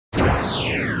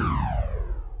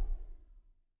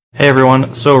Hey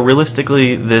everyone, so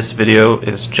realistically this video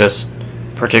is just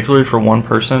particularly for one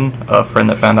person, a friend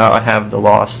that found out I have the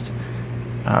lost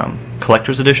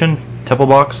collector's edition temple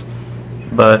box,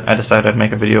 but I decided I'd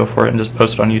make a video for it and just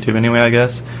post it on YouTube anyway, I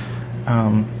guess.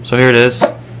 So here it is.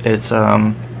 It's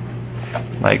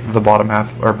like the bottom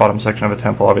half or bottom section of a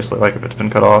temple, obviously, like if it's been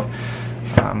cut off.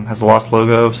 Has the lost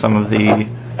logo, some of the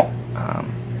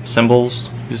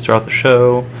symbols used throughout the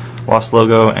show, lost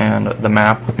logo, and the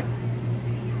map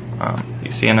that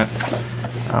you see in it.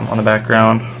 On the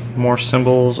background, more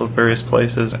symbols of various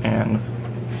places and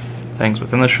things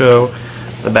within the show.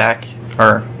 The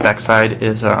backside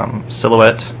is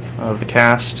silhouette of the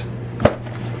cast,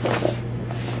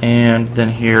 and then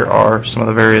here are some of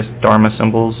the various Dharma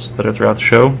symbols that are throughout the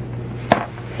show.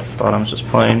 Bottom's just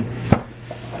plain.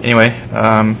 Anyway,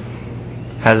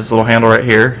 has this little handle right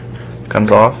here, comes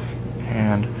off,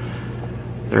 and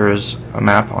there is a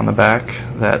map on the back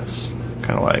that's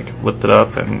kind of like lifted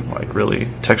up and like really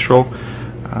textural.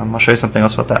 I'll show you something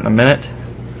else about that in a minute.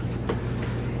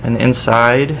 And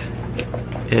inside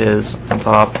is on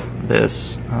top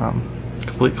this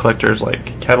complete collector's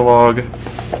like catalog.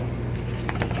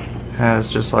 Has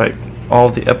just like all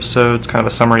of the episodes, kind of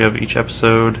a summary of each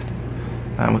episode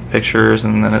with pictures,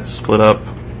 and then it's split up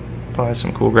by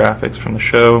some cool graphics from the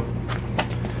show.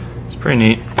 It's pretty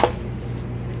neat.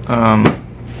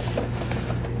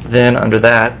 Then under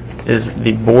that is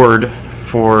the board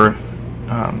for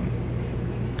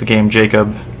the game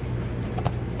Jacob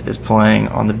is playing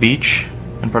on the beach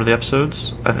in part of the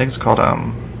episodes. I think it's called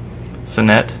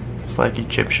Sonnet. It's like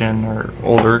Egyptian or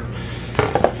older.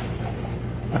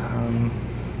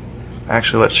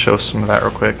 Actually, let's show some of that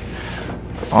real quick.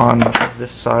 On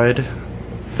this side,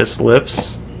 this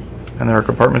lifts, and there are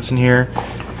compartments in here.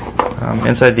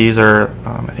 Inside these are,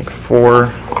 I think, 4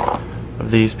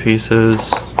 of these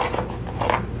pieces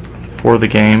for the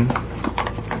game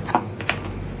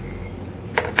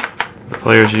the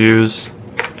players use,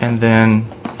 and then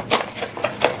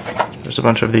there's a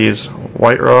bunch of these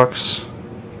white rocks,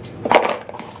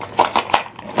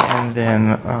 and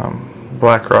then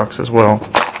black rocks as well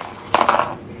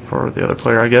for the other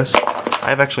player, I guess.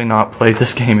 I've actually not played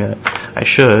this game yet. I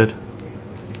should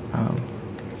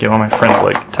get one of my friends to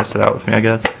like test it out with me, I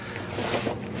guess.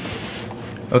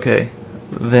 Okay,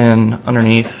 then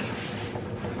underneath,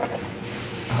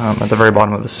 at the very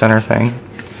bottom of the center thing,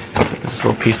 this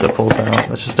little piece that pulls out.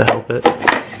 That's just to help it.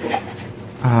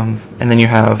 And then you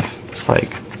have this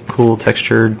like cool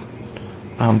textured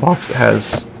box that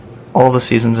has all the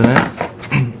seasons in it.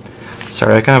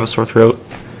 Sorry, I kind of have a sore throat.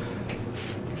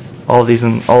 All of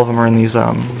them are in these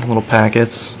little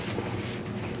packets,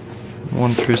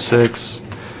 1 through 6.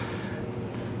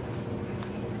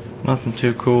 Nothing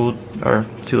too cool or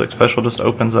too like special. Just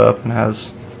opens up and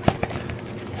has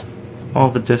all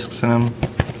the discs in them.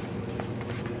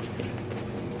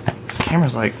 This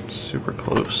camera's like super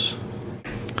close.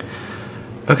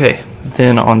 Okay,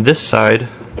 then on this side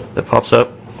that pops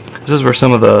up, this is where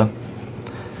some of the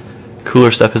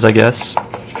cooler stuff is, I guess.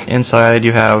 Inside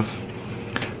you have,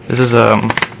 this is a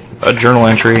journal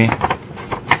entry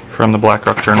from the Black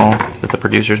Rock Journal that the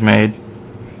producers made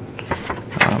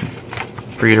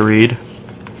for you to read.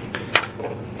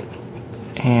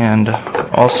 And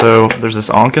also there's this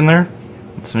ankh in there.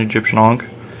 It's an Egyptian ankh,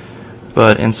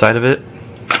 but inside of it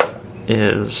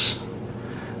is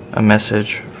a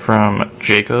message from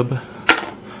Jacob,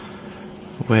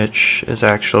 which is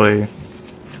actually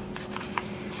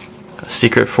a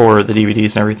secret for the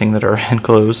DVDs and everything that are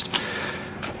enclosed.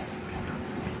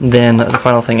 Then the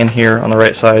final thing in here on the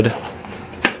right side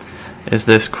is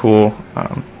this cool,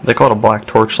 they call it a black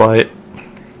torch light.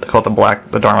 They call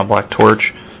it the Dharma black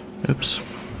torch. Oops.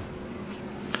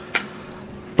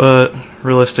 But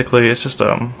realistically, it's just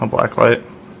a black light,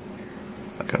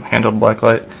 like a handheld black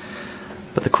light.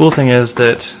 But the cool thing is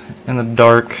that in the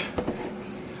dark,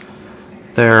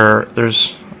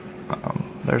 there's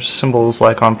symbols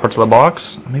like on parts of the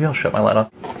box. Maybe I'll shut my light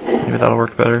off. Maybe that'll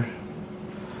work better.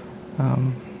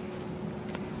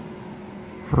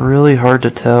 Really hard to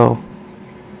tell.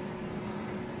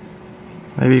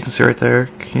 Maybe you can see right there.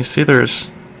 Can you see there's,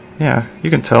 yeah, you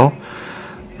can tell.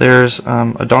 There's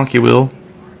a donkey wheel,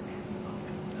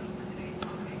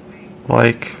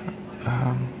 like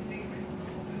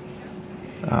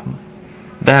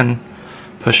Ben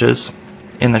pushes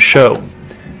in the show.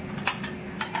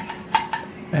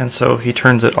 And so he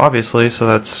turns it, obviously, so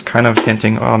that's kind of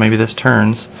hinting, oh, maybe this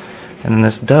turns, and then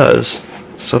this does.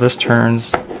 So this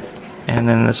turns, and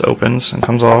then this opens and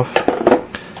comes off,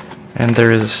 and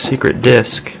there is a secret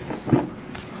disc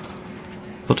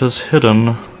that is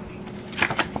hidden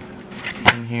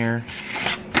in here.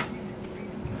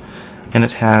 and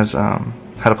it has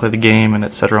how to play the game and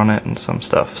etc. on it and some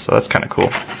stuff. So that's kind of cool.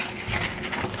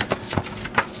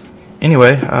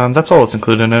 Anyway, that's all that's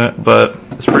included in it, but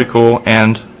it's pretty cool.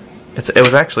 And it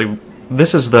was actually,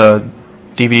 this is the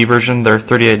DVD version. There are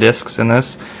 38 discs in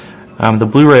this. The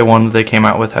Blu-ray one that they came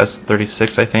out with has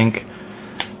 36, I think.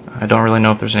 I don't really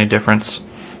know if there's any difference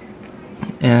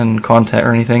in content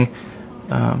or anything.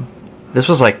 This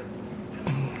was like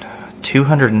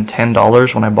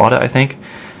 $210 when I bought it, I think.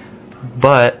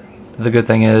 But the good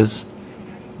thing is,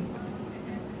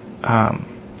 I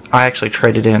actually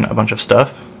traded in a bunch of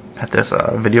stuff at this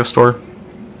video store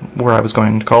where I was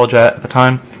going to college at the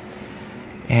time.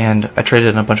 And I traded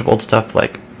in a bunch of old stuff,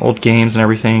 like old games and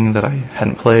everything that I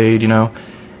hadn't played, you know,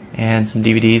 and some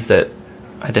DVDs that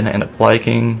I didn't end up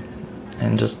liking,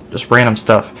 and just random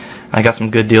stuff. I got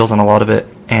some good deals on a lot of it,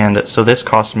 and so this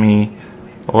cost me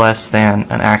less than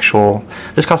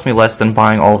this cost me less than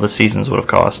buying all the seasons would have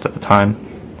cost at the time,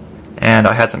 and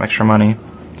I had some extra money,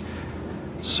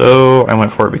 so I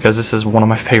went for it because this is one of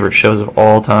my favorite shows of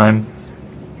all time.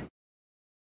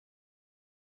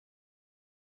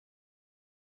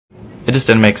 It just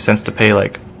didn't make sense to pay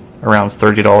like around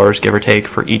 $30, give or take,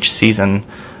 for each season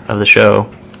of the show,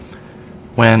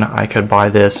 when I could buy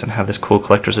this and have this cool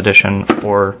collector's edition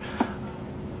for,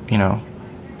 you know,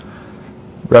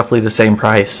 roughly the same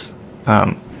price,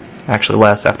 actually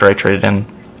less after I traded in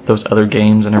those other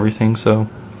games and everything. So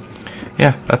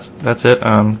yeah, that's it.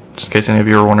 Just in case any of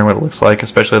you are wondering what it looks like,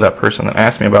 especially that person that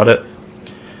asked me about it.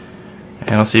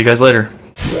 And I'll see you guys later.